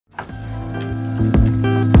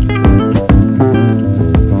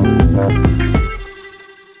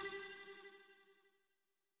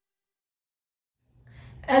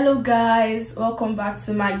Hello guys, welcome back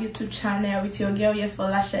to my YouTube channel with your girl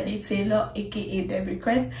Yefola Shade Taylor, aka Debbie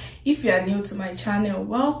Crest. If you are new to my channel,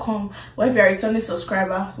 welcome. Or if you are a returning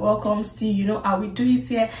subscriber, welcome. Still, you know how we do it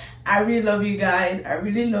here. I really love you guys. I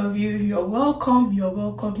really love you. You're welcome. You're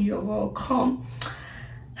welcome. You're welcome.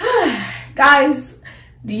 Guys,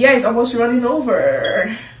 the year is almost running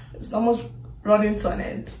over. It's almost running to an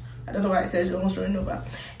end. I don't know why I said it's almost running over.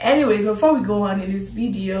 Anyways, before we go on in this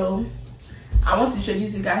video, I want to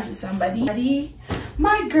introduce you guys to somebody,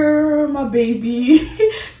 my girl, my baby.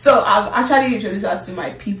 So I've actually introduced her to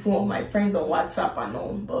my people, my friends on WhatsApp and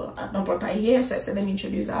all, but I've not brought her here, so I said let me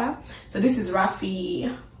introduce her. So this is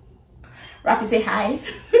Rafi. Rafi, say hi.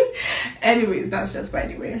 Anyways, that's just by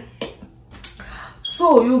the way.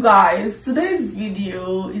 So you guys, today's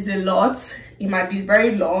video is a lot. It might be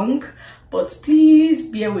very long, but please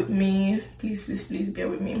bear with me. Please bear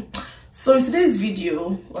with me. So in today's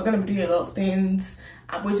video, we're going to be doing a lot of things.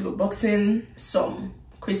 I'm going to be unboxing some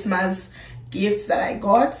Christmas gifts that I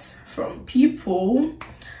got from people,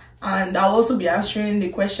 and I'll also be answering the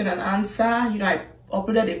question and answer. You know, I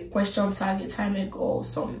uploaded a question tag a time ago,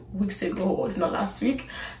 some weeks ago, or if not last week.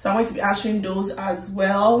 So I'm going to be answering those as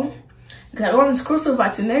well, because I don't want to cross over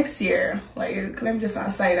to next year. Like, let me just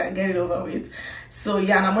answer it and get it over with. So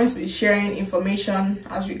yeah, and I'm going to be sharing information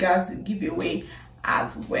as regards the giveaway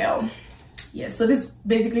as well. Yeah, so this is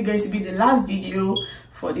basically going to be the last video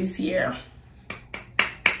for this year.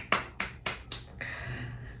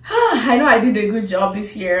 I know I did a good job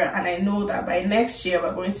this year, and I know that by next year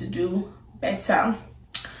we're going to do better.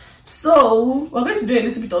 So we're going to do a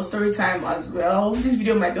little bit of story time as well. This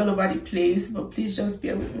video might be all over the place, but please just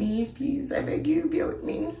bear with me. Please, I beg you, bear with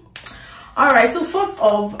me. All right, so first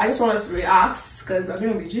off, I just want us to relax because we're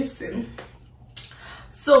going to be gisting.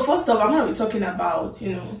 So first off, I'm going to be talking about,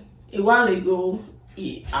 you know, a while ago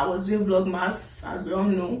I was doing Vlogmas, as we all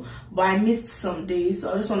know, but I missed some days.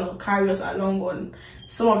 So I just want to carry us along on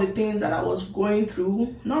some of the things that I was going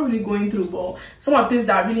through. Not really going through, but some of the things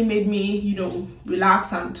that really made me, you know,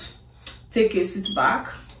 relax and take a sit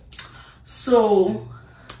back. So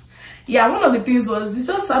yeah, one of the things was, it's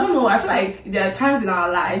just, I don't know, I feel like there are times in our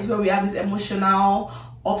lives where we have this emotional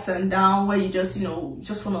ups and downs, where you just, you know,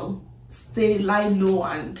 just want to lie low,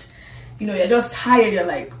 and you know, you're just tired, you're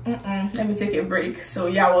like, let me take a break. So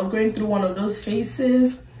yeah, I was going through one of those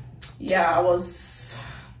phases. Yeah, I was,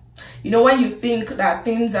 you know, when you think that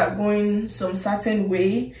things are going some certain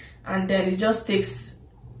way and then it just takes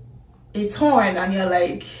a turn and you're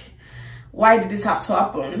like, why did this have to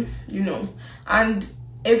happen, you know? And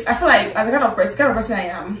if I feel like, as a kind of person I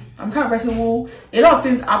am, I'm kind of person who, a lot of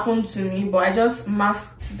things happen to me, but I just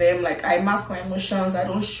mask them. Like, I mask my emotions, I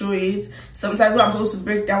don't show it. Sometimes when I'm supposed to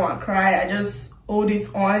break down and cry, I just hold it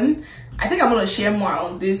on. I think I'm going to share more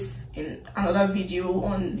on this in another video,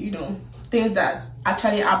 on, you know, things that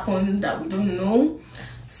actually happen that we don't know.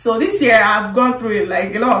 So this year I've gone through it,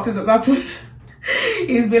 like a lot of things has happened.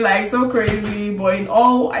 It's been like so crazy, but in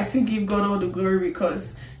all, I still give God all the glory,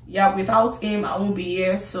 because yeah, without him I won't be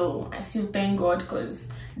here. So I still thank God, because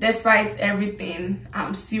despite everything,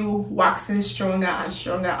 I'm still waxing stronger and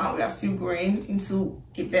stronger, and we are still growing into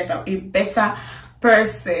a better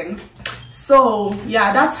person. So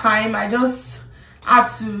yeah, that time I just had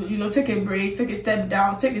to, you know, take a break, take a step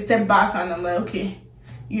down, take a step back, and I'm like, okay,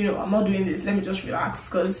 you know, I'm not doing this, let me just relax,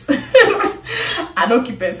 because I don't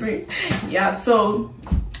keep pursuing. Yeah, so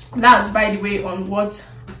that's by the way on what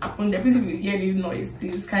happened there. Please, if you hear the noise,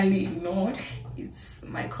 please kindly ignore. It's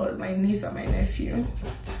my niece and my nephew.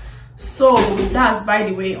 So that's by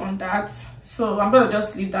the way on that. So I'm gonna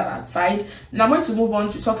just leave that aside. Now I'm going to move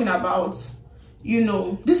on to talking about, you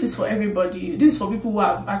know, this is for everybody. This is for people who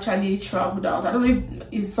have actually traveled out. I don't know if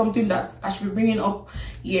it's something that I should be bringing up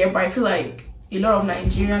here, but I feel like a lot of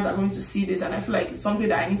Nigerians are going to see this, and I feel like it's something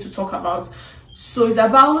that I need to talk about. So it's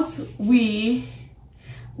about we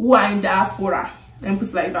who are in diaspora, and put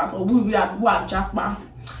it like that, or who have jackpot.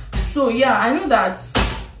 So yeah, I know that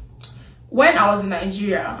when I was in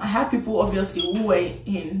Nigeria, I had people obviously who were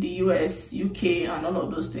in the US, UK, and all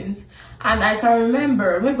of those things. And I can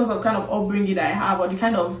remember, maybe because of the kind of upbringing that I have, or the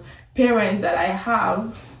kind of parents that I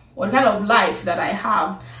have, or the kind of life that I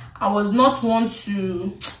have, I was not one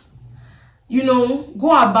to, you know,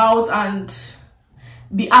 go about and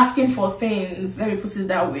be asking for things. Let me put it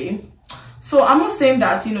that way. So I'm not saying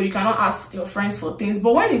that, you know, you cannot ask your friends for things,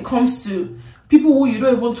 but when it comes to people who you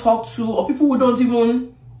don't even talk to, or people who don't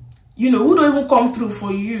even, you know, who don't even come through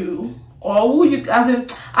for you, or who you, as in,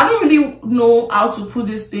 I don't really know how to put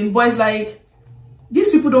this thing, but it's like, these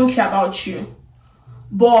people don't care about you.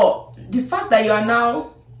 But the fact that you are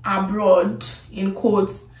now abroad, in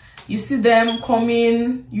quotes, you see them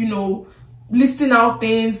coming, you know, listing out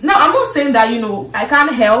things. Now I'm not saying that, you know, I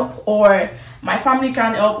can't help or my family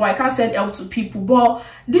can't help or I can't send help to people, but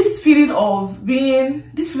this feeling of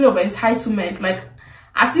entitlement, like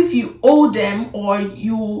as if you owe them or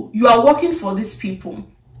you are working for these people.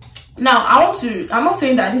 Now I'm not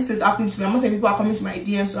saying that this is happening to me. I'm not saying people are coming to my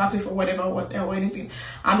DMs to ask me for whatever or anything.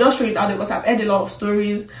 I'm just showing it out there because I've heard a lot of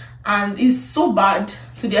stories, and it's so bad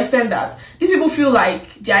to the extent that these people feel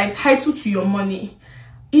like they are entitled to your money.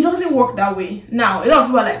 It doesn't work that way. Now, a lot of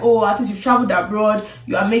people are like, oh, at least you've traveled abroad,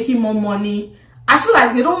 you are making more money. I feel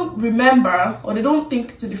like they don't remember or they don't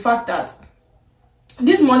think to the fact that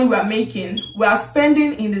this money we are making, we are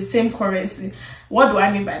spending in the same currency. What do I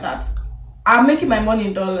mean by that? I'm making my money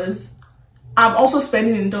in dollars. I'm also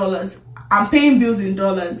spending in dollars. I'm paying bills in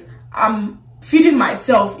dollars. I'm feeding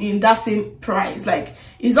myself in that same price. Like,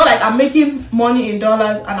 it's not like I'm making money in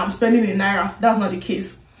dollars and I'm spending in naira. That's not the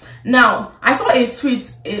case. Now, I saw a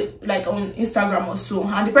tweet like on Instagram or so,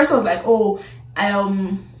 and the person was like, oh,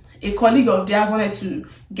 a colleague of theirs wanted to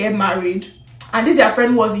get married, and this their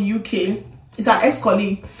friend was in UK. It's an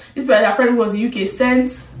ex-colleague. This their friend was in UK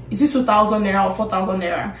sent, is it 2,000 naira or 4,000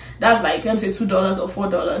 naira? That's like, let me say $2 or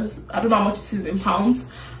 $4. I don't know how much it is in pounds.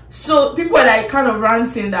 So people were like kind of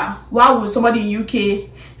ranting that why would somebody in UK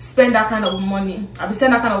spend that kind of money? I'll be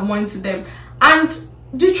sending that kind of money to them. And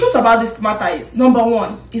the truth about this matter is, number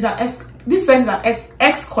one, is this person is an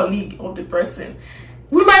ex-colleague of the person.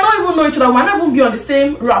 We might not even know each other. We might not even be on the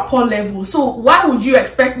same rapport level. So why would you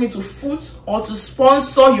expect me to foot or to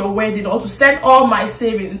sponsor your wedding or to send all my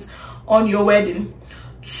savings on your wedding?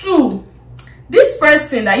 Two, this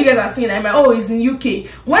person that you guys are seeing, I'm like, oh, he's in UK.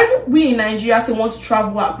 When we in Nigeria say want to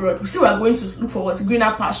travel abroad, we say we're going to look for what?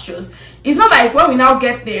 Greener pastures. It's not like when we now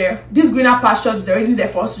get there, this greener pastures is already there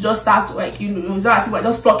for us to just start, like, you know, it's not as if we're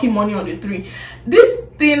just plucking money on the tree. This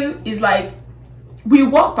thing is like, we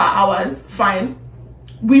work per hours, fine.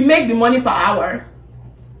 We make the money per hour.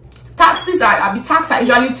 Taxes tax are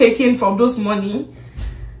usually taken from those money.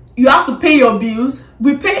 You have to pay your bills.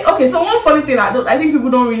 We pay. Okay, so one funny thing I think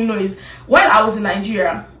people don't really know is, when I was in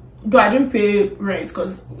Nigeria, though I didn't pay rent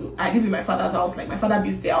because I live in my father's house, like my father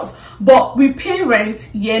built the house, but we pay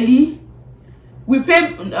rent yearly. We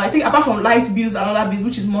pay, I think, apart from light bills and other bills,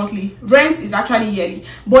 which is monthly, rent is actually yearly.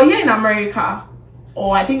 But here in America,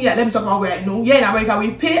 or I think, yeah, let me talk about where I know. Here in America,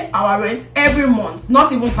 we pay our rent every month,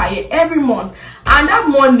 not even per year, every month. And that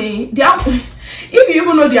money, if you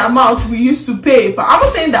even know the amount we used to pay, but I'm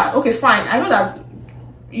not saying that, okay, fine, I know that,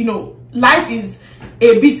 you know, life is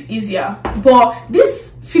a bit easier, but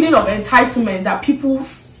this feeling of entitlement that people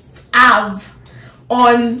have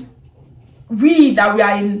on we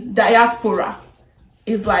are in diaspora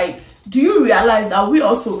is like, do you realize that we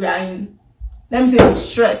also are in, let me say,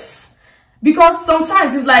 distress? Because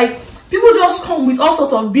sometimes it's like people just come with all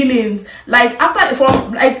sorts of billings, like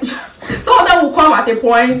some of them will come at a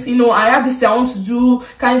point, you know, I have this thing I want to do,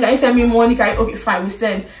 can you send me money? Okay, fine, we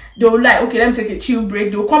send. They'll like, okay, let me take a chill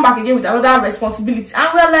break. They'll come back again with another responsibility, and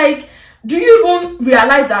we're like, do you even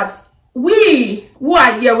realize that we who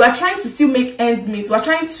are here, we're trying to still make ends meet? We're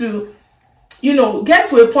trying to, you know, get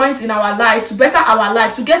to a point in our life, to better our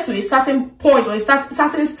life, to get to a certain point or a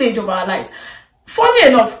certain stage of our lives. Funny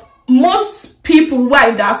enough, most people who are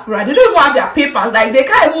in diaspora, they don't even have their papers. Like, they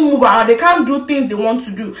can't even move around, they can't do things they want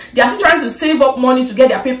to do. They are still trying to save up money to get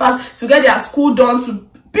their papers, to get their school done,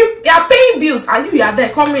 they are paying bills, and you are there,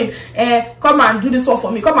 come and do this one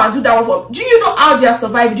for me, come and do that one for me. Do you know how they are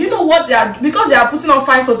surviving? Do you know what they are, because they are putting on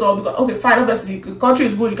fine clothes, or because, okay, fine, obviously the country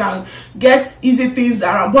is good, you can get easy things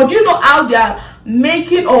around, but do you know how they are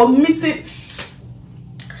making or meeting?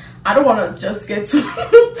 I don't want to just get to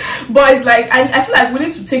but it's like, I feel like we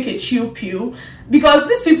need to take a chill pill, because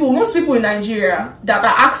these people, most people in Nigeria that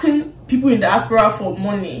are asking people in diaspora for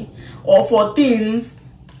money or for things,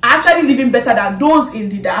 are actually living better than those in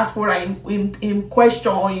the diaspora in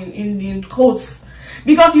question, or in quotes,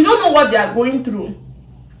 because you don't know what they are going through.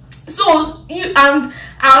 So and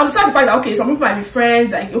I understand the fact that, okay, some people might be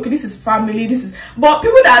friends, like, okay, this is family, but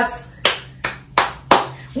people that,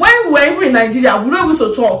 when we're even in Nigeria, we don't even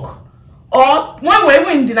to talk, or when we're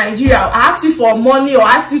even in Nigeria, I ask you for money or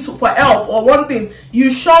ask you for help or one thing, you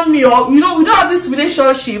shun me, or, you know, we don't have this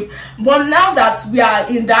relationship. But now that we are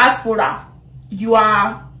in diaspora, you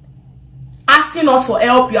are asking us for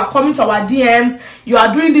help, you are coming to our DMs, you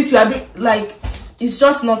are doing this, you are doing, like, it's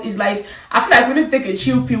just not, it's like, I feel like we need to take a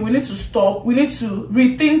chill pill, we need to stop, we need to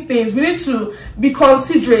rethink things, we need to be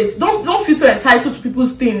considerate. Don't feel so entitled to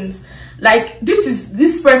people's things. Like,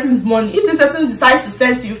 this person's money. If this person decides to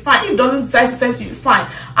send to you, fine. If it doesn't decide to send to you, fine.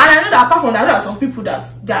 And I know that apart from that, there are some people that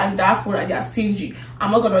they are in diaspora, they are stingy.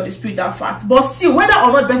 I'm not gonna dispute that fact. But still, whether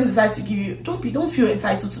or not the person decides to give you, don't feel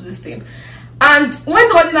entitled to this thing. And when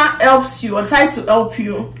somebody now helps you or decides to help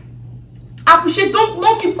you, appreciate.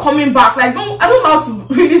 Don't keep coming back. Like, I don't know how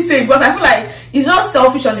to really say it, because I feel like it's just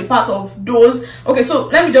selfish on the part of those. Okay, so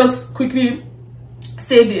let me just quickly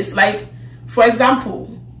say this. Like, for example,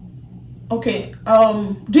 okay,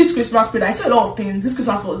 this Christmas period, I saw a lot of things. This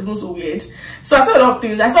Christmas was even so weird. So I saw a lot of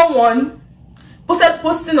things. I saw one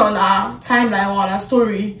posting on our timeline or on our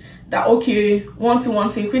story that, okay,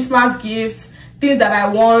 wanting Christmas gifts, things that I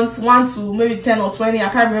want to maybe 10 or 20, I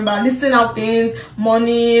can't remember, listing out things,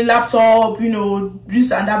 money, laptop, you know,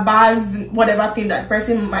 this and that, bags, whatever thing that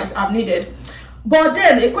person might have needed. But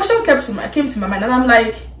then a question came to my mind, and I'm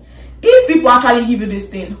like, if people actually give you this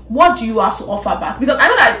thing, what do you have to offer back? Because I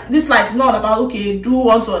know that this life is not about, okay, do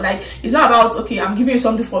unto, like, it's not about, okay, I'm giving you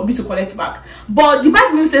something for me to collect back. But the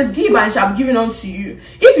Bible says, give and it shall be given unto you.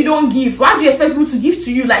 If you don't give, why do you expect people to give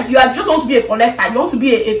to you? Like, you are just want to be a collector, you want to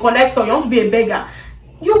be a collector, you want to be a beggar.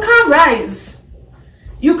 You can't rise.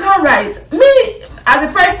 You can't rise. Me, as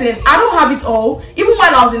a person, I don't have it all. Even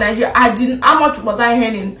when I was in Nigeria, how much was I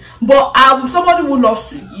earning? But I'm somebody who loves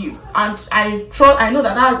to give, and I know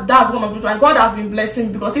that's one of the things. God has been blessing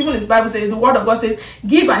me, because even His Bible says, the word of God says,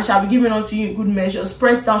 give and shall be given unto you in good measures,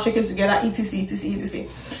 pressed down, shaken together, etc, etc, etc.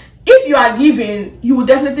 If you are giving, you will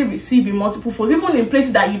definitely receive in multiple folds, even in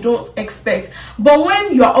places that you don't expect. But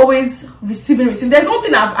when you are always receiving, there's one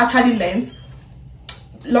thing I've actually learned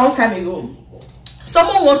long time ago. If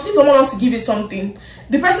someone wants to give you something,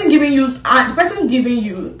 the person giving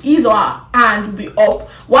you his or her hand will be up,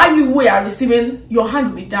 while you are receiving, your hand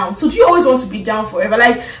will be down. So do you always want to be down forever?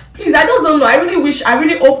 Like, please, I just don't know. I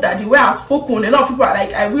really hope that the way I've spoken, a lot of people are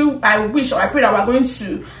like, I wish or I pray that we're going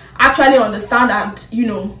to actually understand. And you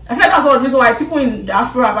know, I feel like that's one of the reasons why people in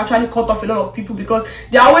diaspora have actually cut off a lot of people, because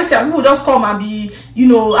they always say people just come and be, you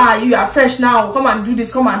know, you are fresh now, come and do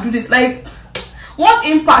this. Like, what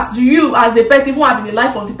impact do you as a person who have in the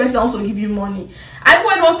life of the person that also give you money? I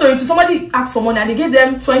heard one story to somebody asked for money and they gave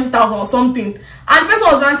them 20,000 or something, and the person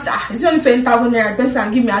was ranting, it's only 20,000 naira, the person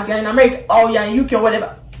can give me as you're in America or you're in UK or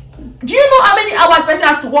whatever. Do you know how many hours the person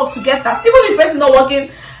has to work to get that? Even if the person is not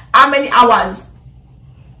working, how many hours?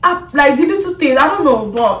 Like the little things, I don't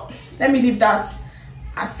know, but let me leave that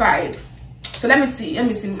aside. So let me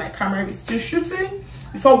see my camera is still shooting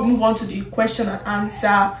before we move on to the question and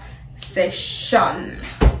answer section.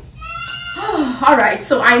 All right,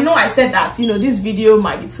 so I know I said that, you know, this video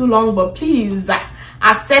might be too long, but please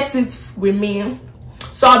accept it with me.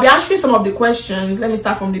 So I'll be answering some of the questions. Let me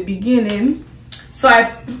start from the beginning. So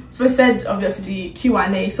I posted obviously the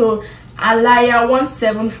Q&A. So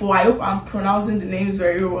Alaya174, I hope I'm pronouncing the names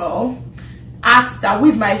very well, asked that, who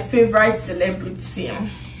is my favorite celebrity?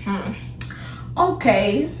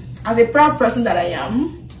 Okay, as a proud person that I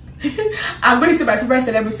am, I'm going to say my favorite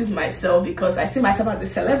celebrity is myself, because I see myself as a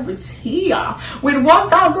celebrity with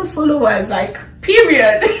 1,000 followers, like,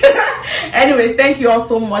 period. Anyways, thank you all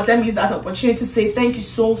so much. Let me use that opportunity to say thank you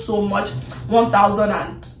so much. 1,000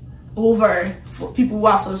 and over for people who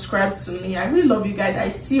have subscribed to me. I really love you guys. I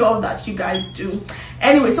see all that you guys do.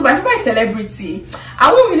 Anyway, so my favorite celebrity,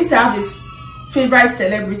 I won't really say I have this favorite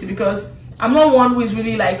celebrity, because I'm not one who is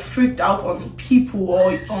really like freaked out on people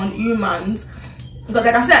or on humans. Because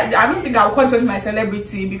like I said, I don't think I would call this person my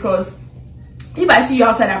celebrity, because if I see you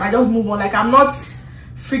outside, I might just move on. Like, I'm not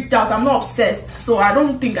freaked out, I'm not obsessed. So I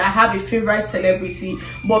don't think I have a favorite celebrity.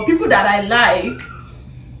 But people that I like,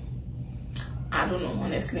 I don't know,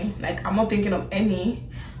 honestly. Like, I'm not thinking of any.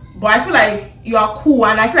 But I feel like you are cool,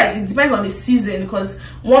 and I feel like it depends on the season, because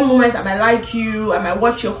one moment I might like you, I might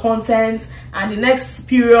watch your content, and the next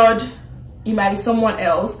period it might be someone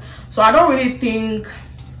else. So I don't really think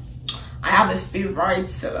I have a favorite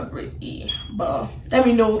celebrity. But let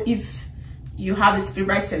me know if you have a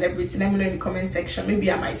favorite celebrity. Let me know in the comment section.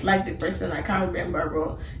 Maybe I might like the person, I can't remember,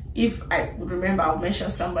 but if I would remember, I'll mention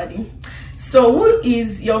somebody. So who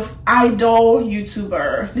is your idol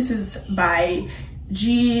YouTuber? This is by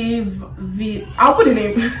GV. I'll put the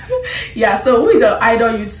name. Yeah, so who is your idol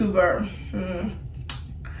YouTuber?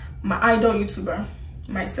 My idol YouTuber,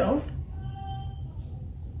 myself.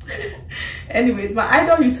 Anyways, my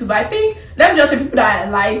idol YouTuber, I think, let me just say people that I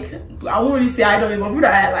like. I won't really say idol, but people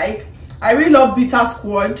that I like. I really love Bitter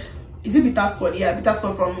Squad. Is it Bitter Squad? Yeah, Bitter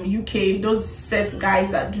Squad from UK. Those set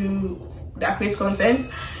guys that create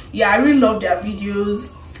content. Yeah, I really love their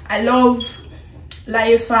videos. I love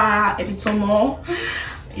Laifa Epitomo.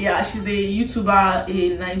 Yeah, she's a YouTuber,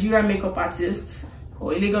 a Nigerian makeup artist.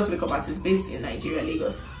 or a Lagos makeup artist based in Nigeria,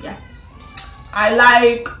 Lagos. Yeah,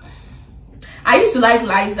 I used to like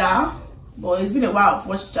Liza, but it's been a while I've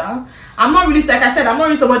watched her. I'm not really, like I said, I'm not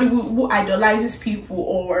really somebody who idolizes people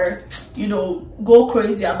or, you know, go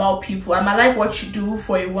crazy about people. I might like what you do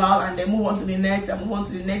for a while and then move on to the next and move on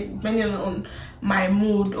to the next, depending on my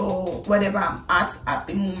mood or whatever I'm at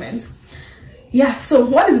the moment. Yeah, so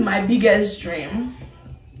what is my biggest dream?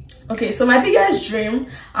 Okay, so my biggest dream,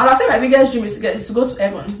 I'm not saying my biggest dream is to go to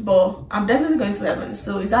heaven, but I'm definitely going to heaven.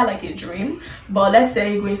 So is that like a dream? But let's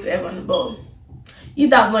say you're going to heaven, but if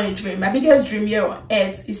that's not a dream, my biggest dream here on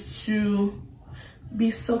earth is to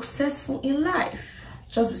be successful in life.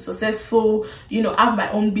 Just be successful, you know, have my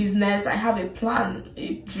own business. I have a plan,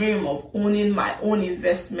 a dream of owning my own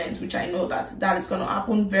investment, which I know that is going to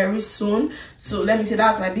happen very soon. So let me say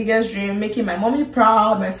that's my biggest dream, making my mommy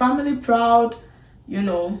proud, my family proud, you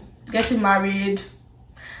know, getting married.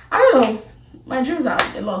 I don't know, my dreams are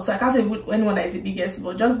a lot, so I can't say anyone that is the biggest,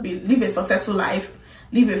 but just live a successful life,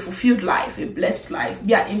 live a fulfilled life, a blessed life,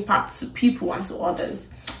 be an impact to people and to others.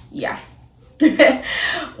 Yeah.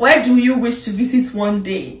 Where do you wish to visit one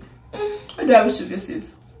day? Where do I wish to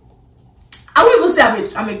visit? I won't even say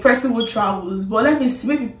I'm a person who travels, but let me see,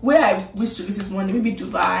 maybe where I wish to visit one day, maybe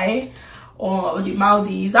Dubai or the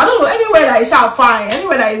Maldives. I don't know, anywhere that is fine,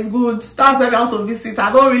 anywhere that is good. That's where I want to visit.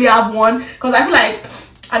 I don't really have one, because I feel like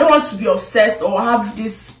I don't want to be obsessed or have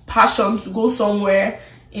this passion to go somewhere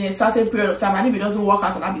in a certain period of time, and if it doesn't work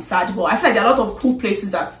out, and I'll be sad. But I feel like there are a lot of cool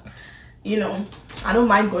places that, you know, I don't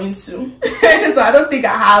mind going to. So I don't think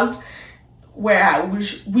I have where I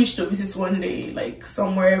wish to visit one day, like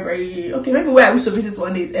somewhere very, okay, maybe where I wish to visit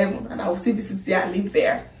one day is heaven, and I will still visit there and live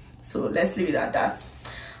there. So let's leave it at that.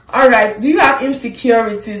 All right, do you have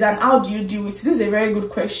insecurities and how do you deal with it? This is a very good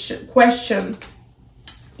question.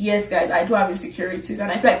 Yes, guys, I do have insecurities,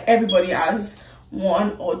 and I feel like everybody has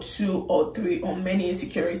one or two or three or many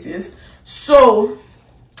insecurities. So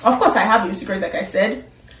of course I have insecurities, like I said.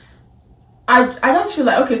 I just feel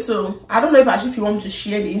like, okay, so I don't know if you want me to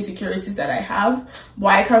share the insecurities that I have, but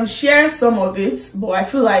I can share some of it. But I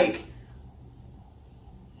feel like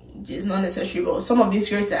it's not necessary. But some of the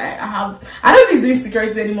insecurities I have, I don't think it's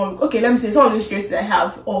insecurities anymore. Okay, let me say some of the insecurities I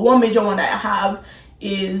have, or one major one that I have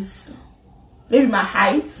is maybe my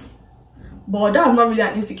height. But that's not really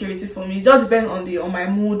an insecurity for me. It just depends on my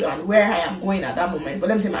mood and where I am going at that moment. But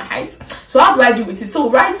let me say my height. So how do I deal with it? So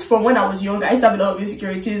right from when I was younger, I used to have a lot of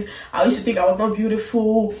insecurities. I used to think I was not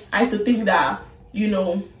beautiful. I used to think that, you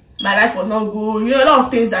know, my life was not good. You know, a lot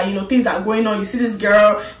of things that, you know, things are going on. You see this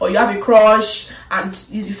girl, or you have a crush, and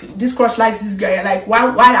if this crush likes this girl, you're like,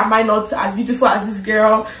 why am I not as beautiful as this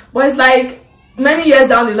girl? But it's like many years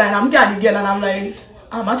down the line, I'm looking at the girl and I'm like,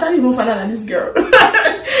 I'm actually even finer than this girl.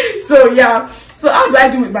 So yeah, so how do I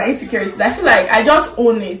deal with my insecurities? I feel like I just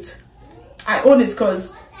own it. I own it,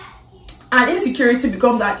 because an insecurity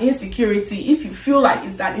becomes an insecurity if you feel like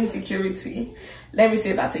it's an insecurity. Let me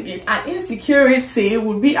say that again. An insecurity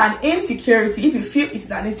would be an insecurity if you feel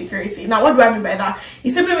it's an insecurity. Now, what do I mean by that?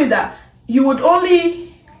 It simply means that you would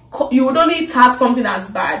only tag something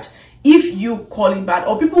as bad if you call it bad,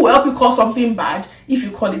 or people will help you call something bad if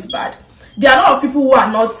you call it bad. There are a lot of people who are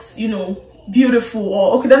not, you know, beautiful,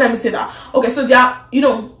 or okay, don't let me say that. Okay, so they are, you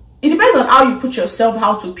know, it depends on how you put yourself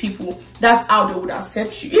out to people. That's how they would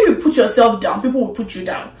accept you. If you put yourself down, people will put you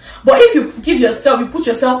down. But if you you put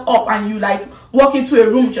yourself up, and you like walk into a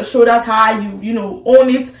room with your shoulders high, you know, own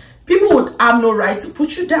it, people would have no right to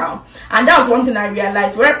put you down. And that was one thing I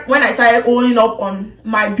realized when I started owning up on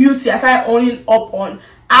my beauty. I started owning up on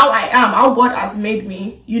how I am, how God has made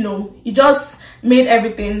me. You know, it just made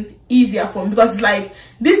everything easier for me, because it's like,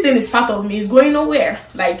 this thing is part of me, it's going nowhere.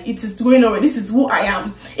 Like, it is going nowhere. This is who I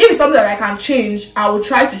am. If it's something that I can change, I will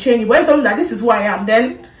try to change it. But if it's something that this is who I am,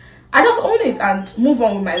 then I just own it and move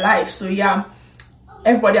on with my life. So yeah,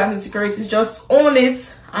 everybody has insecurities. Just own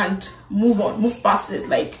it and move on, move past it.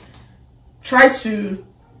 Like, try to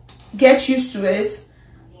get used to it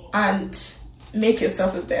and make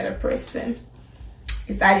yourself a better person.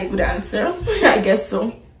 Is that a good answer? I guess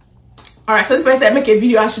so. All right, so this person said make a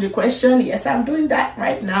video answer the question. Yes, I'm doing that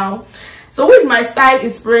right now. So who is my style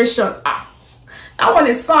inspiration? That one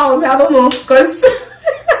is far with me. I don't know, because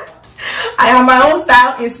I have my own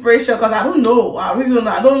style inspiration, because I don't know. I really don't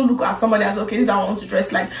know. I don't look at somebody as, okay, this is how I want to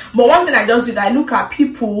dress like. But one thing I just do is I look at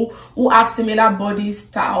people who have similar body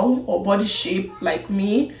style or body shape like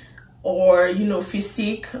me, or, you know,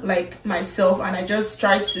 physique like myself, and I just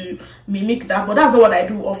try to mimic that. But that's not what I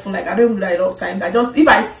do often. Like, I don't do that a lot of times. I just, if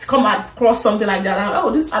I come across something like that, I'm like, oh,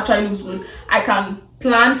 this actually looks good, I can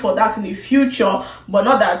plan for that in the future. But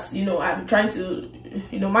not that, you know, I'm trying to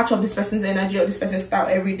you know, match up this person's energy or this person's style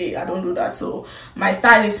every day. I don't do that. So my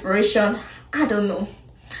style inspiration, I don't know.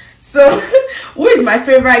 So who is my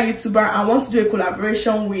favorite YouTuber I want to do a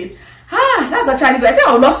collaboration with? That's actually good. I think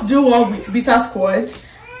I would love to do one with Bitter Squad.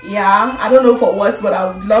 Yeah, I don't know for what, but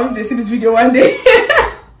I would love to see this video one day.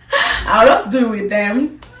 I would love to do it with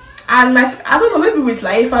them. And I don't know, maybe with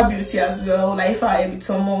Laifa Beauty as well. Laifa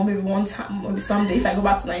Ebitomo, maybe one time, maybe someday if I go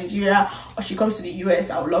back to Nigeria or she comes to the US,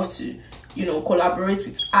 I would love to, you know, collaborate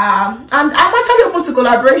with her. And I'm actually open to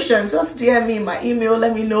collaborations. Just DM me my email,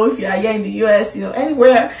 let me know if you are here in the US, you know,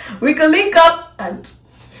 anywhere. We can link up and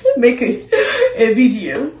make a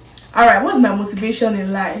video. Alright, what's my motivation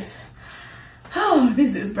in life? Oh,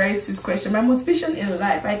 this is a very sweet question. My motivation in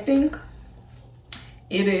life, I think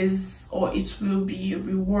it is, or it will be,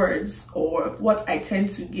 rewards or what I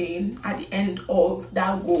tend to gain at the end of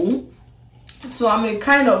that goal. So I'm a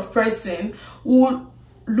kind of person who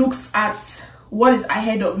looks at what is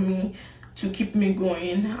ahead of me to keep me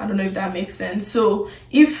going. I don't know if that makes sense. So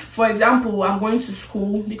if, for example, I'm going to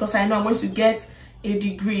school because I know I'm going to get a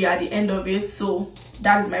degree at the end of it, so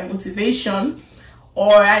that is my motivation.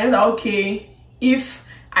 Or I know that, okay, if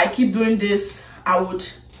I keep doing this, I would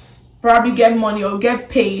probably get money or get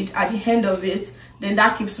paid at the end of it, then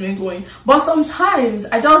that keeps me going. But sometimes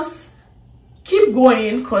I just keep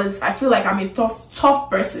going because I feel like I'm a tough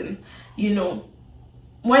person, you know.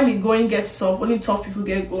 When the going gets tough, only tough people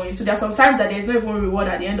get going. So there are some times that there's no even reward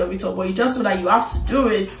at the end of it all, but you just know that you have to do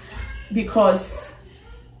it, because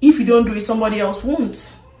if you don't do it, somebody else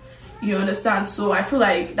won't. You understand? So I feel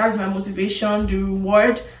like that is my motivation, the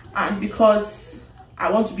reward, and because I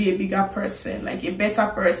want to be a bigger person, like a better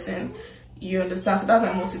person. You understand? So that's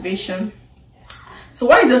my motivation. So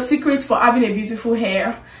what is your secret for having a beautiful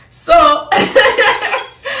hair? So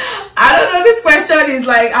I don't know, this question is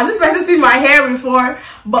like, has this person seen my hair before?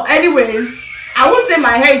 But anyways, I won't say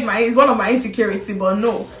my hair is one of my insecurity, but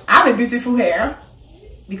no, I have a beautiful hair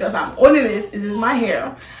because I'm owning it. It is my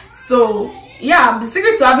hair. So yeah, the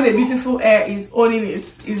secret to having a beautiful hair is owning it.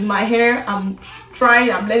 Is my hair. I'm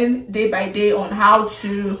learning day by day on how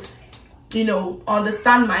to, you know,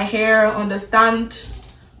 understand my hair, understand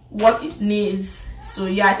what it needs. So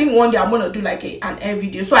yeah, I think one day I'm gonna do like an hair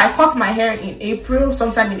video. So I cut my hair in April,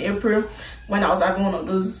 sometime in April, when I was having one of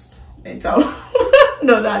those mental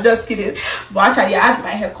no, I'm just kidding. But actually I had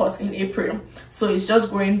my hair cut in April, so it's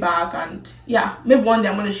just growing back. And yeah, maybe one day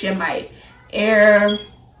I'm gonna share my hair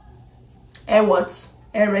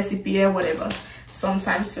recipe or whatever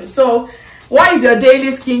sometime soon. So what is your daily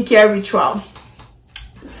skincare ritual?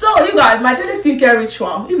 So you guys, my daily skincare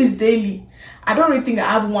ritual, if it's daily, I don't really think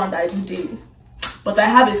I have one that I do daily, but I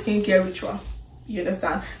have a skincare ritual. You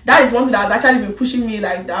understand? That is one thing that has actually been pushing me,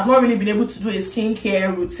 like that I've not really been able to do a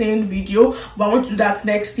skincare routine video, but I want to do that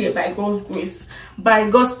next year by God's grace. By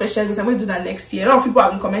God's special grace, I'm going to do that next year. A lot of people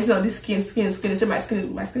have been commenting on this skin. They say my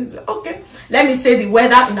skin is okay. Let me say the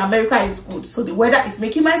weather in America is good. So the weather is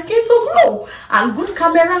making my skin to glow, and good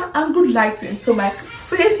camera and good lighting. So my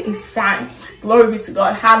skin is fine. Glory be to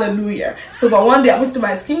God. Hallelujah. So but one day I'm going to do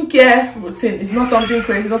my skincare routine. It's not something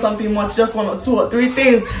crazy, not something much, just 1 or 2 or 3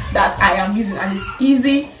 things that I am using, and it's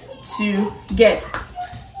easy to get.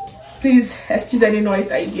 Please excuse any noise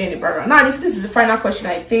that you hear in the background. Now, if this is the final question,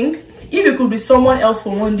 I think, if you could be someone else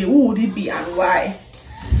for one day, who would it be and why?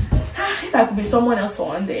 If I could be someone else for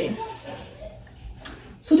one day.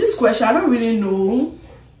 So this question, I don't really know.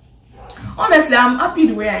 Honestly, I'm happy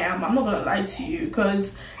the way I am. I'm not gonna lie to you,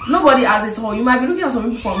 because nobody has it all. You might be looking at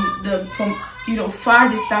some people from you know, far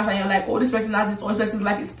distance, and you're like, oh, this person has it all, this person's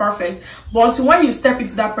life is perfect. But when you step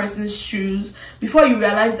into that person's shoes, before you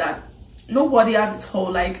realize that nobody has it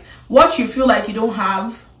all. Like what you feel like you don't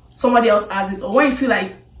have, somebody else has it. Or when you feel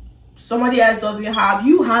like somebody else doesn't have,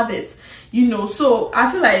 you have it, you know. So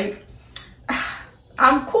I feel like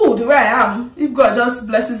I'm cool the way I am. If God just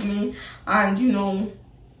blesses me, and you know,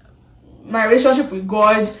 my relationship with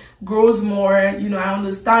God grows more, you know, I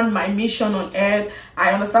understand my mission on earth,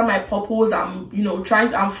 I understand my purpose, I'm, you know,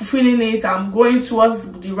 I'm fulfilling it, I'm going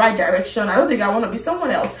towards the right direction. I don't think I want to be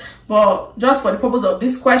someone else. But just for the purpose of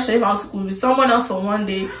this question, if I want to be someone else for one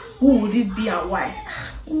day, who would it be and why?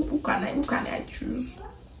 Who can I choose?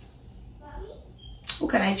 Who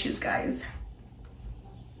can I choose, guys?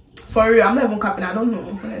 For real, I'm not even capping. I don't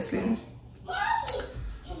know, honestly.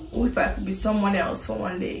 If I could be someone else for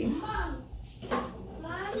one day.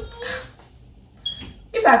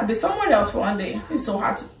 If I could be someone else for one day, it's so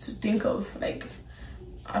hard to think of. Like,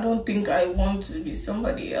 I don't think I want to be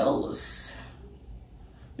somebody else.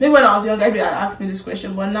 Maybe when I was younger, everybody had asked me this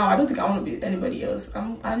question, but now I don't think I want to be anybody else.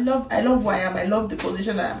 I love who I am. I love the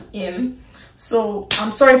position that I'm in. So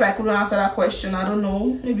I'm sorry if I couldn't answer that question. I don't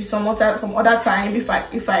know, maybe some other time if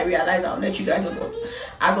I realize, I'll let you guys know. But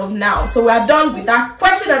as of now, so we are done with that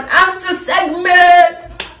question and answer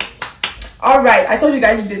segment. All right, I told you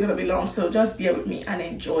guys this is gonna be long, so just bear with me and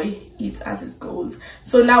enjoy it as it goes.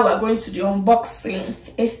 So now we're going to the unboxing.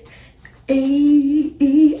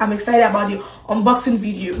 I'm excited about the unboxing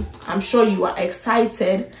video. I'm sure you are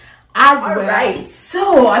excited as well. Right,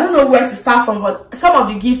 so I don't know where to start from, but some of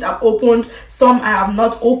the gifts I've opened, some I have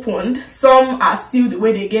not opened, some are still the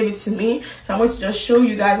way they gave it to me. So I'm going to just show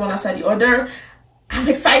you guys one after the other. I'm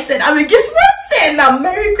excited. I'm a gift person.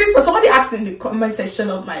 Merry Christmas. Somebody asked in the comment section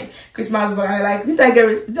of my Christmas vlog, I like, did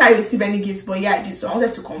I receive any gifts? But yeah, I did. So I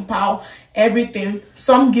wanted to compile everything.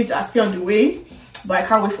 Some gifts are still on the way, but I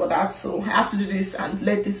can't wait for that. So I have to do this and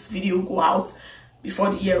let this video go out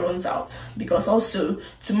before the year runs out, because also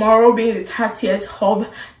tomorrow being the 30th of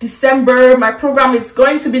December, my program is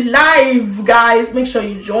going to be live, guys. Make sure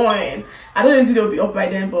you join. I don't know if this video will be up by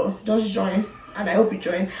then, but just join, and I hope you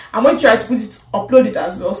join. I'm going to try to upload it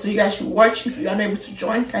as well, so you guys should watch. If you are not able to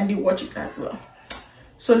join, kindly watch it as well.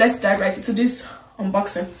 So let's dive right into this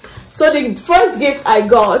unboxing. So the first gift I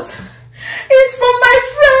got is from my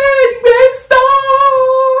friend Bramestar.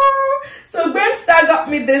 So Bramestar got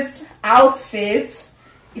me this outfit.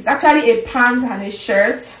 It's actually a pants and a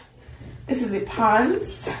shirt. This is a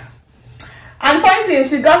pants, and funny thing,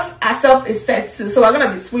 she got herself a set too. So we're gonna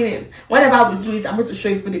be twinning. Whenever we do it, I'm going to show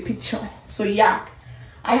you the picture. So yeah,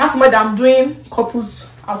 I have somebody that I'm doing couples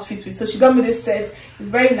outfits with, so she got me this set. It's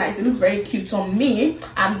very nice, it looks very cute on me,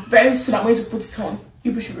 and very soon I'm going to put it on.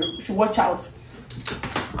 People should watch out.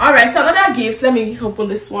 All right, so another gift, let me open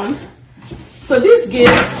this one. So this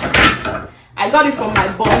gift, I got it from my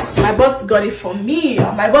boss. My boss got it for me.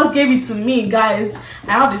 My boss gave it to me, guys.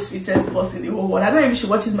 I have the sweetest boss in the whole world. I don't know if she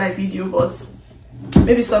watches my video, but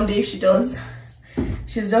maybe someday if she does.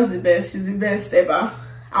 She's just the best. She's the best ever.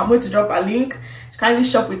 I'm going to drop a link. Kindly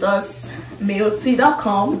shop with us,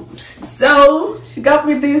 mayotea.com. So she got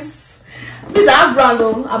me this. This is our brand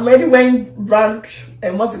though. I'm already wearing brand,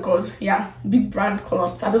 what's it called? Yeah, big brand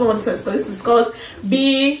color. I don't know what this one is called. This is called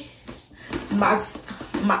B Max.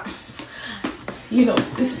 You know,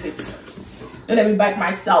 this is it. Don't let me bite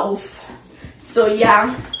myself. So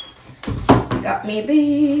yeah, got me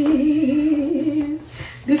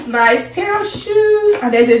this nice pair of shoes,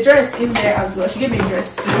 and there's a dress in there as well. She gave me a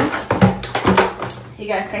dress too. Hey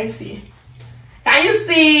guys, can you see? Can you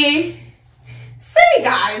see? See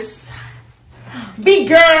guys, big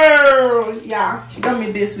girl. Yeah, she got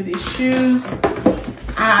me this with the shoes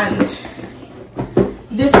and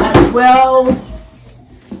this as well.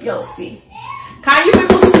 You'll see. Can you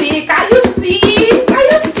people see? Can you see? Can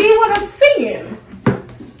you see what I'm saying?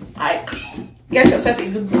 Like, get yourself a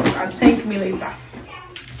good book and thank me later.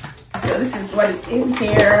 So this is what is in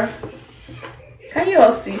here. Can you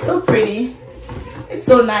all see? So pretty. It's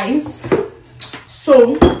so nice.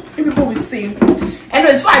 So you people will see.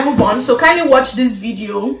 Anyways, before I move on, so kindly watch this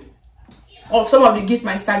video of some of the gifts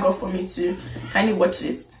my star got for me too. Kindly watch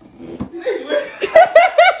it.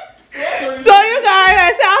 So you guys,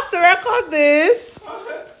 I still have to record this.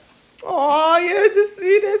 Oh, you're the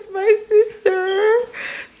sweetest, my sister.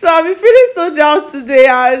 So I've been feeling so down today,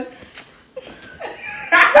 and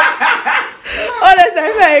honestly,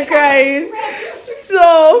 I feel like crying. So,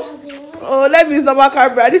 oh, let me use the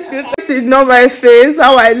camera. This filter should know my face,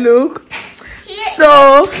 how I look.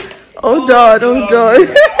 So, hold on.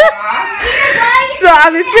 So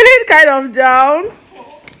I've been feeling kind of down.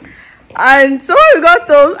 And so when we got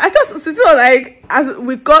home, I just sitting on, like, as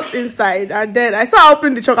we got inside, and then I saw her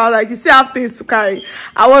open the truck. I was like, you still have things to carry.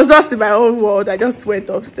 I was just in my own world. I just went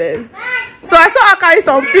upstairs. So I saw her carry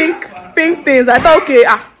some pink things. I thought, okay,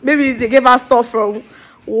 maybe they gave her stuff from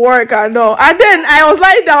work and all. And then I was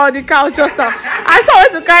lying down on the couch just now. I saw her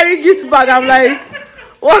to carry gift bag. I'm like,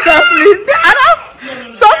 what's happening?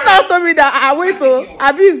 And something else told me that I went to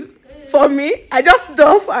Abby's for me. I just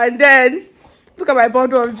stopped, and then look at my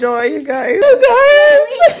bundle of joy, you guys. You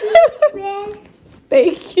guys.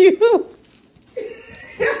 Thank you.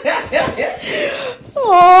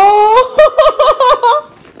 Oh.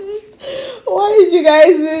 Why did you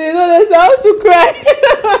guys do this? Honestly, I want to cry.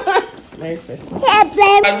 Merry Christmas.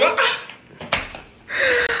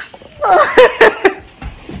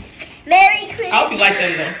 Merry Christmas. I hope you like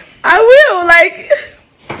them though. I will, like,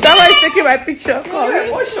 someone's taking my picture.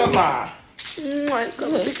 What's your lie?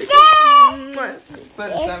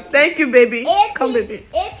 Thank you, baby. Come, baby.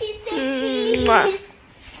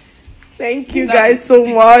 Thank you guys so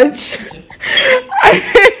much.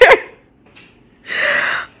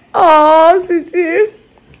 Oh, sweetie,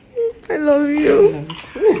 I love you.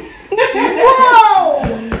 Whoa!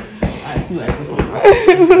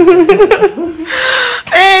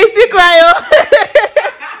 Hey, still cry.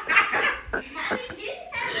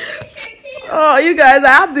 Oh, you guys, I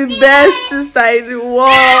have the best sister in the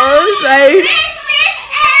world. Like,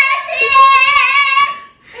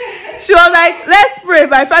 she was like, let's pray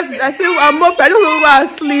by 5 6. I said, I'm up. I don't know where I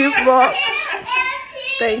sleep, but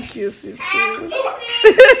thank you, sweetie.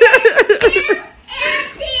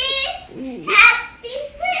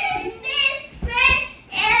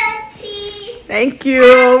 Thank you.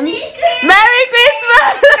 Merry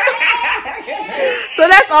Christmas. So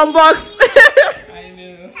let's unbox.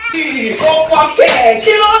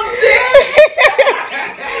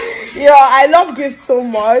 Yo, I love gifts so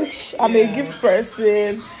much. I'm a gift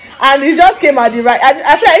person. And it just came at the right.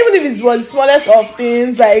 I feel like even if it was the smallest of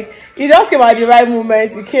things, like it just came at the right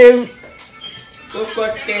moment. It came.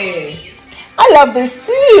 I love this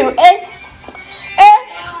too.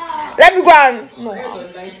 Let me go and no.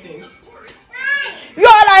 You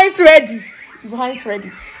all aren't ready. You aren't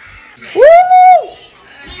ready. Woo!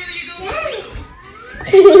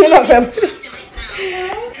 You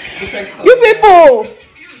people.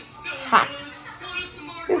 Ha.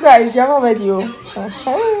 You guys, you're not ready. I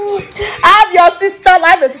have your sister. I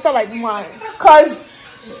have a sister like mine. Cause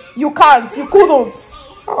you can't. You couldn't.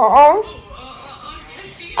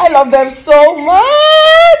 I love them so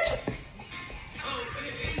much.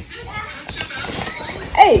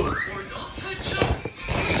 Hey.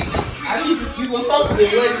 You will stop the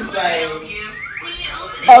word is like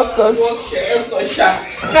Also sharp.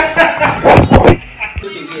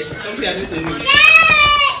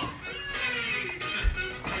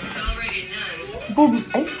 Boom.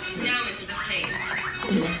 Now into the plate.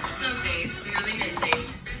 Some things clearly missing.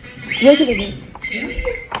 Look at it.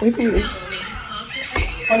 Wait a minute.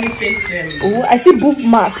 Funny face. Oh, I see boob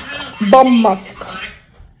mask. Bum mask.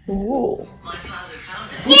 Oh.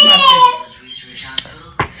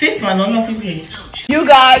 Face man, not face. You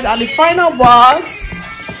guys, and the final box.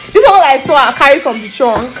 This is what I saw I carried from the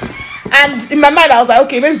trunk. And in my mind, I was like,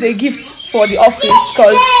 okay, maybe it's a gift for the office.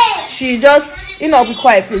 Because she just, be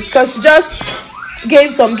quiet, please. Because she just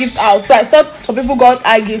gave some gifts out. So I thought some people got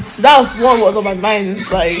our gifts. So that was what was on my mind.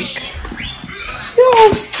 Like,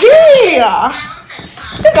 you see,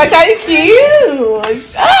 it's actually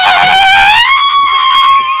cute.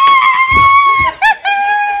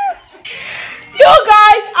 You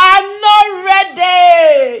guys are not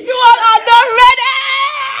ready. You all are not ready.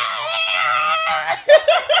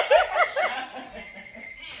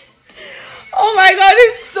 Oh my God,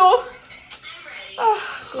 it's so. Oh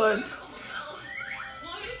God.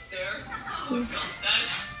 What is there? Oh, got that.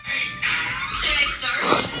 Should I start?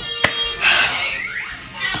 Okay.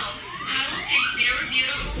 So, I will take very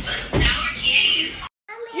beautiful but sour candies.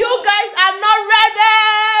 You guys are not ready.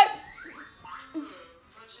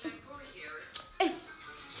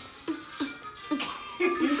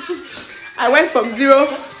 I went from 0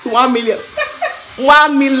 to 1 million.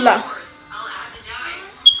 1 million. I'll add the dye.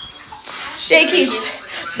 Shake it,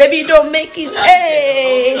 baby. Don't make it.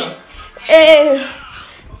 Hey, hey,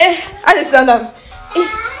 hey. I just stand dance.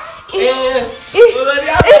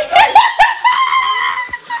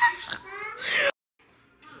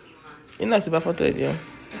 You know, it's about photo idea.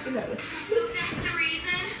 So that's the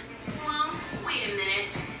reason? Well, wait a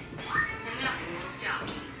minute. And nothing will stop.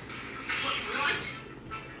 What?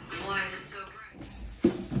 Why is it so bright?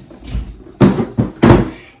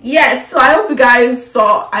 Yes, so I hope you guys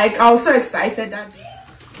saw. I was so excited that day.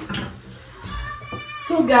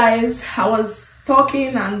 So guys, I was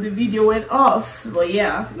talking and the video went off, but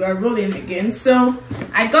yeah, we are rolling again. So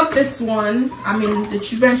I got this one. I'm in the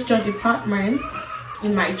children's church department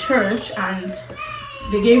in my church, and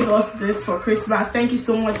they gave us this for Christmas. Thank you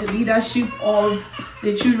so much, the leadership of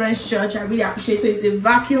the children's church. I really appreciate it. So it's a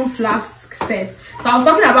vacuum flask set. So I was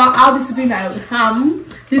talking about how disciplined I am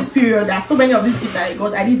this period, that so many of these gifts that I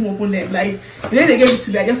got, I didn't open them. Like, the day they gave it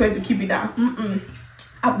to me, I just went to keep it down.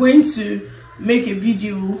 I'm going to make a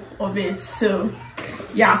video of it. So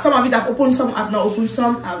yeah, some of it I've opened, some I've not opened,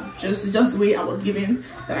 some I've just, it's just the way I was given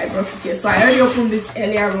that I brought it here. So I already opened this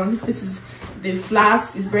earlier on. This is the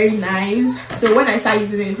flask. Is very nice. So when I start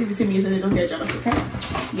using it, if you see me using it, don't get jealous, okay?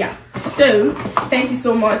 Yeah, so thank you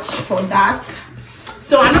so much for that.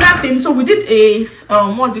 So another thing, so we did a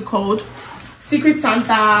what's it called, Secret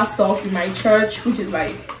Santa stuff in my church, which is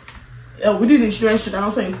like we did in children's church and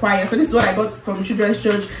also in choir. So this is what I got from children's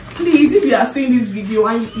church. Please, if you are seeing this video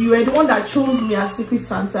and you are the one that chose me as Secret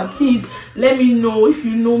Santa, please let me know if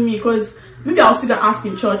you know me, because maybe I'll still gonna ask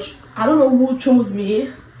in church. I don't know who chose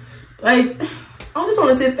me. Like, I just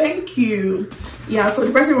want to say thank you. Yeah, so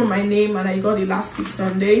the person wrote my name and I got it last week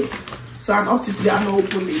Sunday. So I'm up to today. I'm not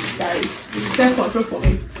opening it, guys. It's self-control for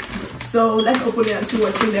me. So let's open it and see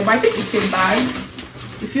what's in there. But I think it's a bag.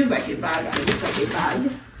 It feels like a bag and it looks like a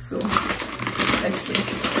bag. So let's see.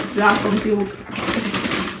 We have something.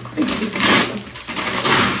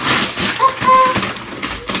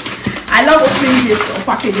 I love opening gifts or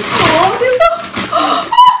packages. Oh, this is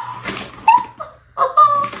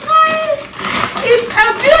it's a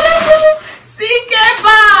beautiful CK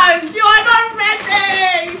bag. You are not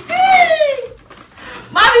ready. See,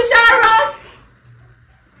 Mommy Sharon.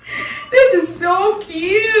 This is so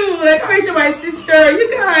cute. I can't show my sister.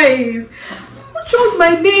 You guys, who chose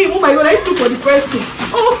my name? Oh my god, I look for the first thing.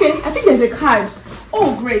 Oh, okay. I think there's a card.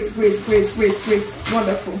 Oh, great.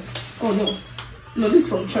 Wonderful. Oh no. No, this is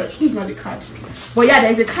from church. This is not the card. But yeah,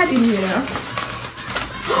 there's a card in here.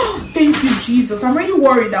 Thank you, Jesus. I'm really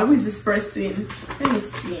worried that who is this person? Let me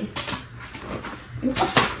see.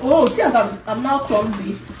 Oh, see, I'm now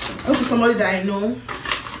clumsy. Okay, somebody that I know.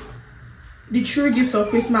 The true gift of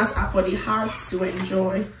Christmas are for the heart to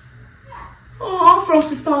enjoy. Oh, from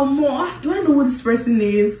Sister Omo. Do I know who this person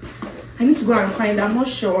is? I need to go and find. I'm not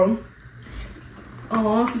sure.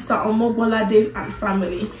 Oh, Sister Omo Bolade and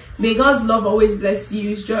family. May God's love always bless you,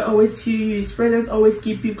 His joy always fill you, His presence always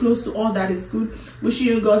keep you close to all that is good. Wishing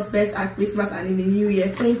you God's best at Christmas and in the new year.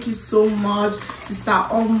 Thank you so much, Sister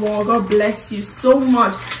Omo. God bless you so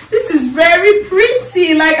much. This is very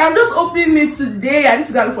pretty. Like, I'm just opening it today. I need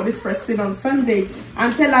to go look for this person on Sunday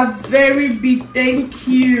and tell her very big thank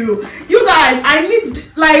you. You guys, I need,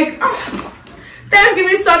 like,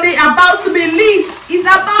 Thanksgiving Sunday about to be lit. It's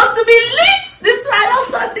about to be lit this final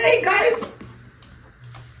Sunday, guys.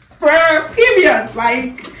 Period.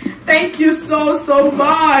 Like, thank you so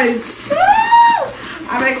much.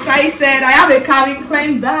 I'm excited. I have a Calvin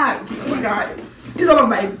Klein bag, you guys. It's one of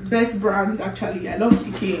my best brands, actually. I love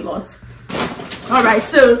CK a lot. All right,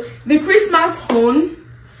 so the Christmas horn,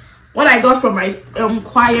 what I got from my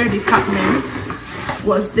choir department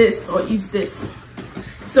was this, or is this.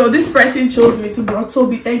 So this person chose me to Bro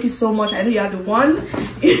Toby. Thank you so much. I know you are the one.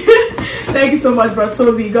 Thank you so much, Bro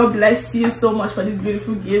Toby. God bless you so much for this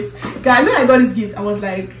beautiful gift. Guys, when I got this gift, I was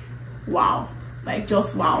like, wow. Like,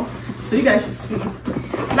 just wow. So you guys should see.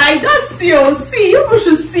 Like, just see. You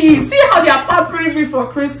should see. See how they are pampering me for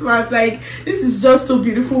Christmas. Like, this is just so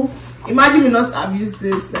beautiful. Imagine me not have used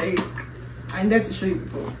this. Like, I'm there to show you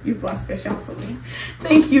people. People are special to me.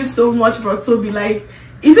 Thank you so much, Bro Toby. Like,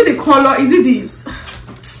 is it the color? Is it this?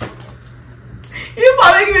 You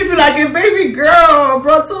are making me feel like a baby girl,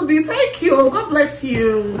 Bro Toby. Thank you. God bless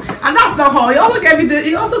you. And that's not all. He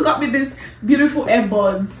also got me this beautiful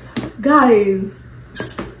earbuds. Guys,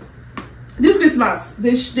 this Christmas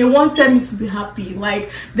they wanted me to be happy. Like,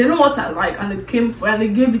 they know what I like, and they came for and they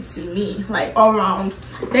gave it to me, like, all around.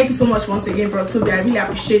 Thank you so much once again, Bro Toby. I really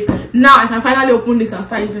appreciate it. Now I can finally open this and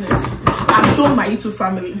start using it. I've shown my YouTube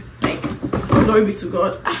family. Like, glory be to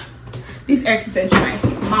God. This air keeps entering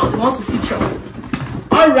my mouth. It wants to feature.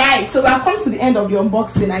 All right, so I've come to the end of the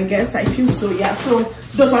unboxing. I guess I feel so. Yeah, so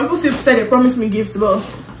though some people still said they promised me gifts, but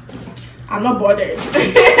I'm not bothered.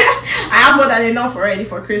 I have more than enough already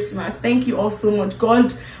for Christmas. Thank you all so much.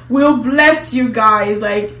 God will bless you guys.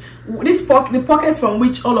 Like, this the pockets from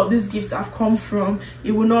which all of these gifts have come from,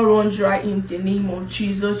 it will not run dry in the name of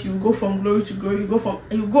Jesus. You will go from glory to glory.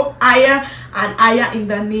 You go higher and higher in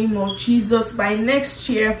the name of Jesus. By next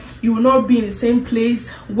year, you will not be in the same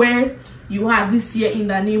place where you are this year in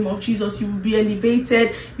the name of Jesus. You will be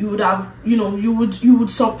elevated. You would have, you would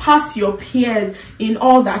surpass your peers in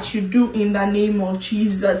all that you do in the name of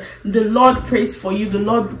Jesus. The Lord prays for you. The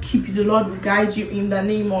Lord will keep you. The Lord will guide you in the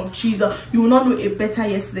name of Jesus. You will not know a better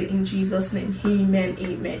yesterday in Jesus' name. Amen,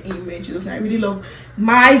 amen, amen. Jesus' name. I really love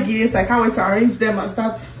my gifts. I can't wait to arrange them and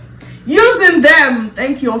start using them.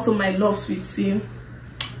 Thank you also, my love, sweet C.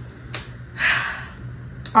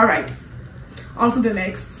 All right, on to the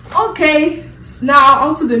next. Okay, now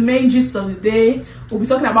on to the main gist of the day. We'll be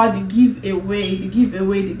talking about the giveaway.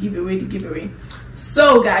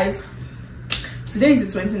 So guys, today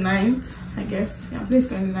is the 29th, I guess. Yeah, today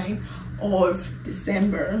is 29th of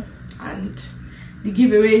December, and the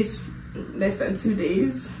giveaway is less than 2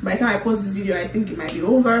 days. By the time I post this video, I think it might be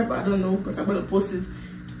over, but I don't know, because I'm going to post it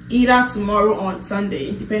either tomorrow or on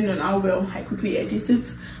Sunday, depending on how well I quickly edit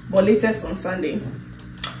it, but latest on Sunday.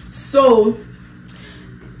 So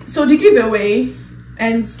the giveaway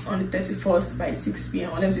ends on the 31st by 6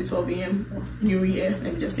 p.m. or let me say 12 a.m. of New Year.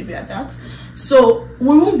 Let me just leave it at that. So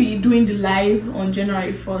we won't be doing the live on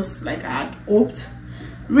January 1st like I had hoped.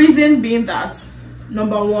 Reason being that,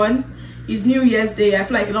 number one, it's New Year's Day. I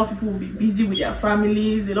feel like a lot of people will be busy with their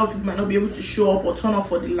families. A lot of people might not be able to show up or turn up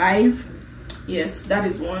for the live. Yes, that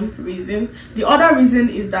is one reason. The other reason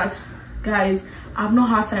is that, guys, I've not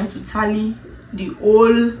had time to tally the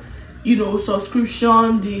whole, you know,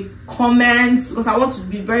 subscription, the comments, because I want to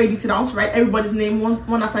be very detailed. I want to write everybody's name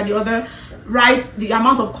one after the other, write the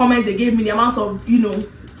amount of comments they gave me, the amount of, you know,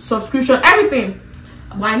 subscription, everything.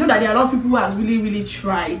 But I know that there are a lot of people who has really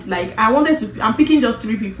tried. Like, I wanted to, I'm picking just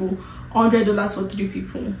 3 people, $100 for 3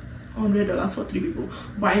 people, $100 for 3 people.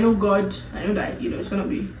 But I know God, I know that, you know, it's gonna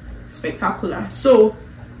be spectacular. So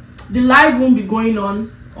the live won't be going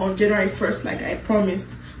on January 1st like I promised,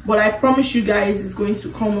 but I promise you guys it's going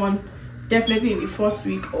to come on definitely in the first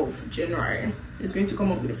week of January. It's going to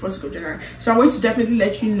come up in the first week of January. So I'm going to definitely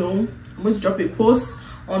let you know. I'm going to drop a post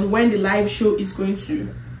on when the live show is going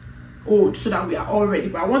to hold, so that we are all ready.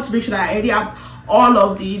 But I want to make sure that I already have all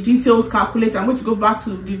of the details calculated. I'm going to go back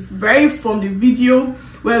to the from the video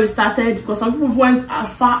where we started, because some people went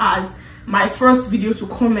as far as my first video to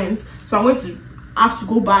comment. So I'm going to have to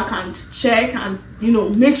go back and check and, you know,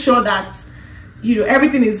 make sure that, you know,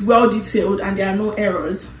 everything is well detailed and there are no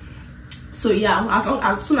errors. So yeah,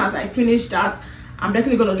 as soon as I finish that, I'm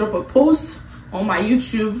definitely gonna drop a post on my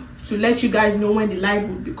YouTube to let you guys know when the live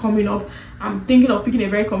will be coming up. I'm thinking of picking a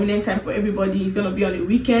very convenient time for everybody. It's gonna be on a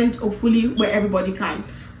weekend, hopefully, where everybody can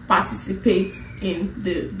participate in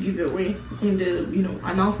the giveaway, in the, you know,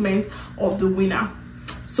 announcement of the winner.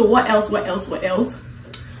 So what else?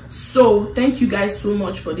 So thank you guys so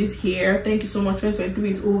much for this year. Thank you so much. 2023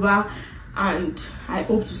 is over, and I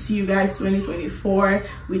hope to see you guys 2024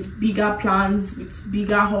 with bigger plans, with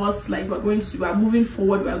bigger horse. Like, we're moving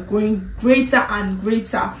forward, we're going greater and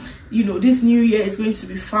greater. You know, this new year is going to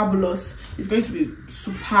be fabulous. It's going to be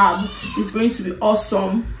superb. It's going to be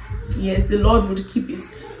awesome. Yes, the Lord would keep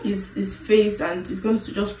his face, and is going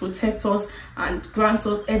to just protect us and grant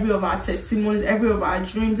us every of our testimonies, every of our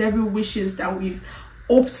dreams, every wishes that we've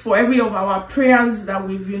hoped for, every of our prayers that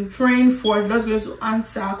we've been praying for. God's going to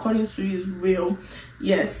answer according to his will.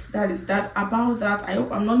 Yes, that is that about that. I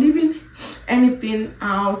hope I'm not leaving anything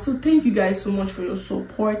out. So thank you guys so much for your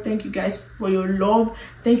support. Thank you guys for your love.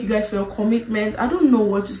 Thank you guys for your commitment. I don't know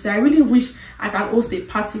what to say. I really wish I can host a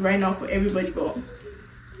party right now for everybody, but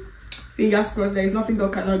fingers crossed, there is nothing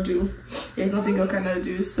God cannot do. There is nothing God cannot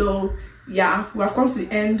do. So yeah, we have come to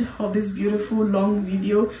the end of this beautiful long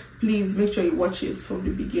video. Please make sure you watch it from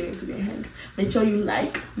the beginning to the end. Make sure you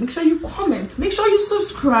like, make sure you comment, make sure you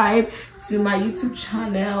subscribe to my YouTube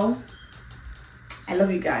channel. I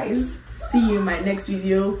love you guys. See you in my next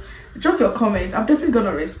video. Drop your comments. I'm definitely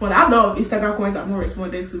gonna respond. I have a lot of Instagram comments I've not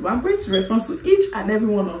responded to, but I'm going to respond to each and every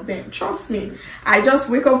one of them. Trust me. I just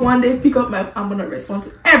wake up one day, pick up I'm gonna respond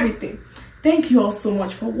to everything. Thank you all so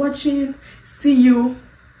much for watching. See you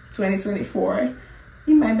 2024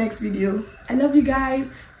 in my next video. I love you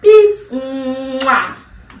guys. Peace. Mwah.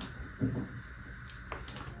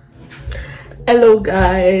 Hello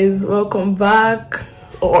guys, welcome back.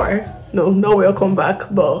 Or no, not welcome back,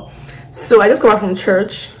 but so I just got back from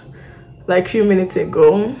church like a few minutes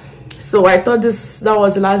ago. So I thought that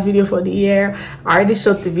was the last video for the year. I already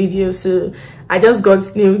shot the video, so I just got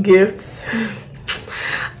new gifts.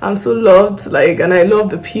 I'm so loved, like, and I love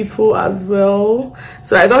the people as well.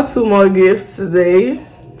 So I got 2 more gifts today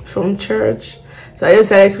from church. So I just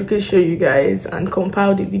decided to quickly show you guys and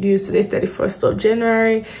compile the videos. Today's 31st of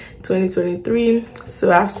January 2023.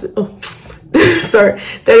 So I have to sorry,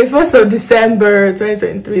 31st of December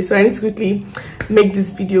 2023. So I need to quickly make this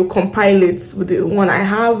video, compile it with the one I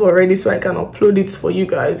have already, so I can upload it for you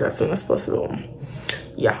guys as soon as possible.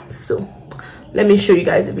 Yeah, so let me show you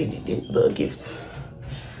guys the gifts.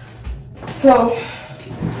 So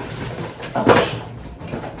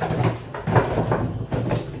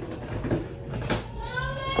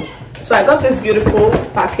I got this beautiful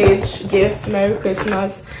package gift, Merry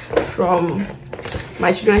Christmas, from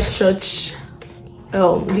my children's church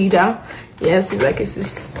leader. Yes, she's like a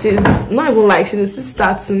sister. She's not even like, she's a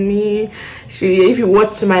sister to me. If you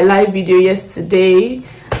watched my live video yesterday,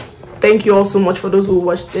 thank you all so much for those who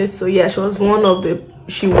watched it. So yeah, she was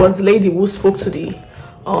the lady who spoke to the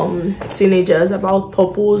teenagers about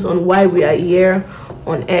purpose, on why we are here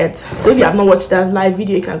on earth. So if you have not watched that live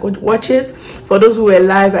video, you can go watch it. For those who were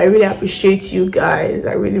live, I really appreciate you guys.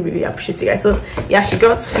 I really appreciate you guys. So yeah, she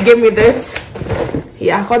gave me this.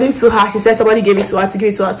 Yeah, according to her, she said somebody gave it to her to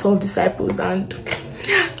give it to her 12 disciples, and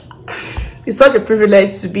it's such a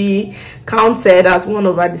privilege to be counted as one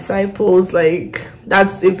of her disciples. Like,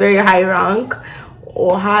 that's a very high rank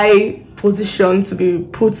or high position to be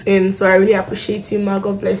put in. So I really appreciate you, ma.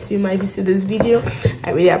 God bless you, ma. If you see this video,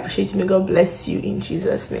 I really appreciate you. May God bless you in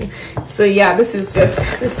Jesus' name. So yeah, this is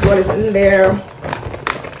what is in there.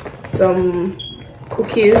 Some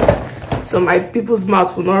cookies, so my people's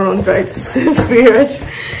mouth will not run dry this period.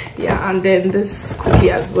 Yeah, and then this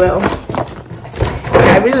cookie as well.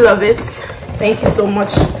 I really love it. Thank you so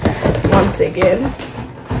much once again.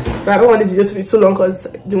 So I don't want this video to be too long because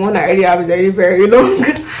the one I already have is already very long.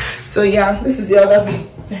 So yeah, this is the other video.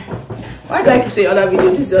 Why do I keep saying other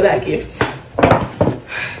video? This is the other gift.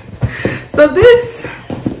 So this,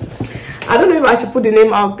 I don't know if I should put the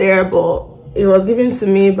name out there, but it was given to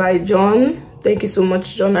me by John. Thank you so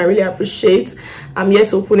much, John. I really appreciate. I'm yet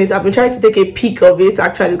to open it. I've been trying to take a peek of it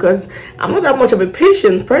actually because I'm not that much of a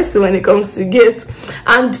patient person when it comes to gifts.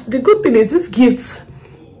 And the good thing is this gift,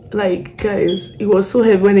 like guys, it was so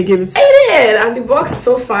heavy when they gave it to me, and the box is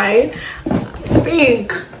so fine,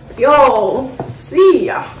 pink. Yo, see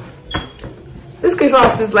ya. This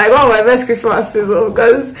Christmas is like one of my best Christmases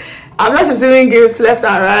because I'm not receiving gifts left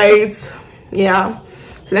and right. Yeah,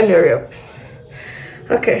 so let me hurry up.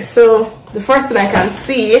 Okay, so the first thing I can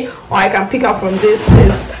see or I can pick up from this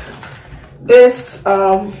is this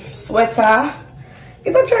sweater.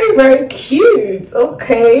 It's actually very cute.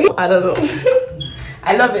 Okay, I don't know.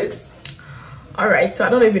 I love it. All right, so I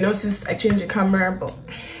don't know if you noticed I changed the camera, but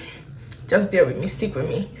just bear with me, stick with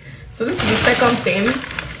me. So this is the second thing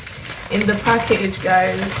in the package,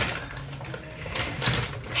 guys.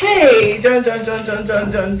 Hey, John.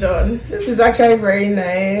 This is actually very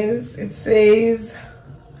nice. It says,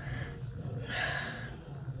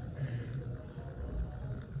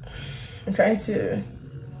 I'm trying to,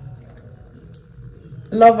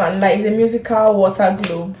 Love and Light. It's a musical water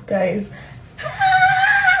globe, guys.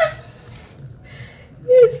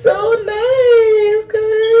 It's so nice,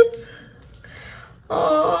 guys.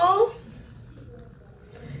 Oh,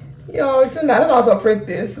 yo, it's so nice. I don't know how to operate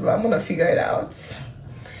this, but I'm gonna figure it out.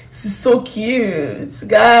 This is so cute,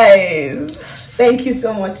 guys. Thank you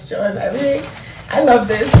so much, John. I love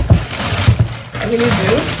this. I really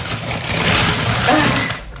do.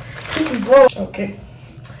 This is what. Okay.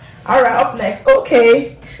 All right. Up next.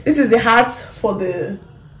 Okay. This is the hat for the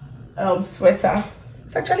sweater.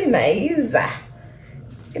 It's actually nice.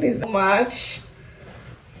 It is much.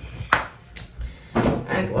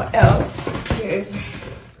 And what else is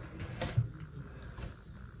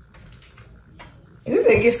this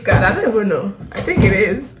a gift card? I don't even know. I think it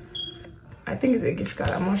is. I think it's a gift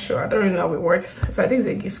card. I'm not sure. I don't really know how it works. So I think it's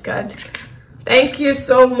a gift card. Thank you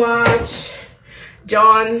so much,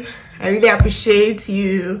 John. I really appreciate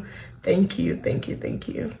you. Thank you.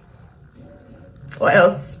 What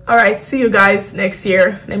else? All right, see you guys next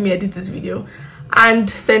year. Let me edit this video and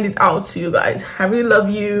send it out to you guys. I really love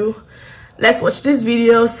you. Let's watch this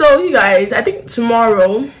video. So you guys, I think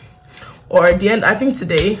tomorrow or at the end, I think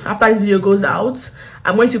today, after this video goes out,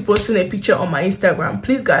 I'm going to post in a picture on my Instagram.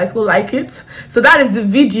 Please guys, go like it. So that is the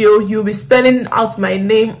video you'll be spelling out my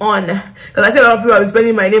name on, because I see a lot of people are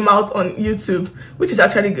spelling my name out on YouTube, which is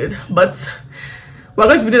actually good, but we're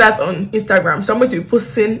going to be doing that on Instagram. So I'm going to be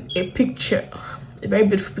posting a picture, a very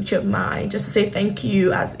beautiful picture of mine, just to say thank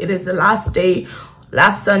you, as it is the last day,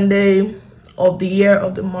 last Sunday of the year,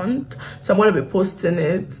 of the month. So I'm going to be posting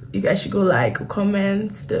it. You guys should go like, go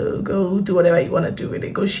comment, go do whatever you want to do with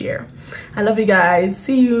it. Go share. I love you guys.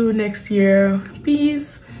 See you next year.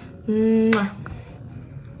 Peace. Mwah.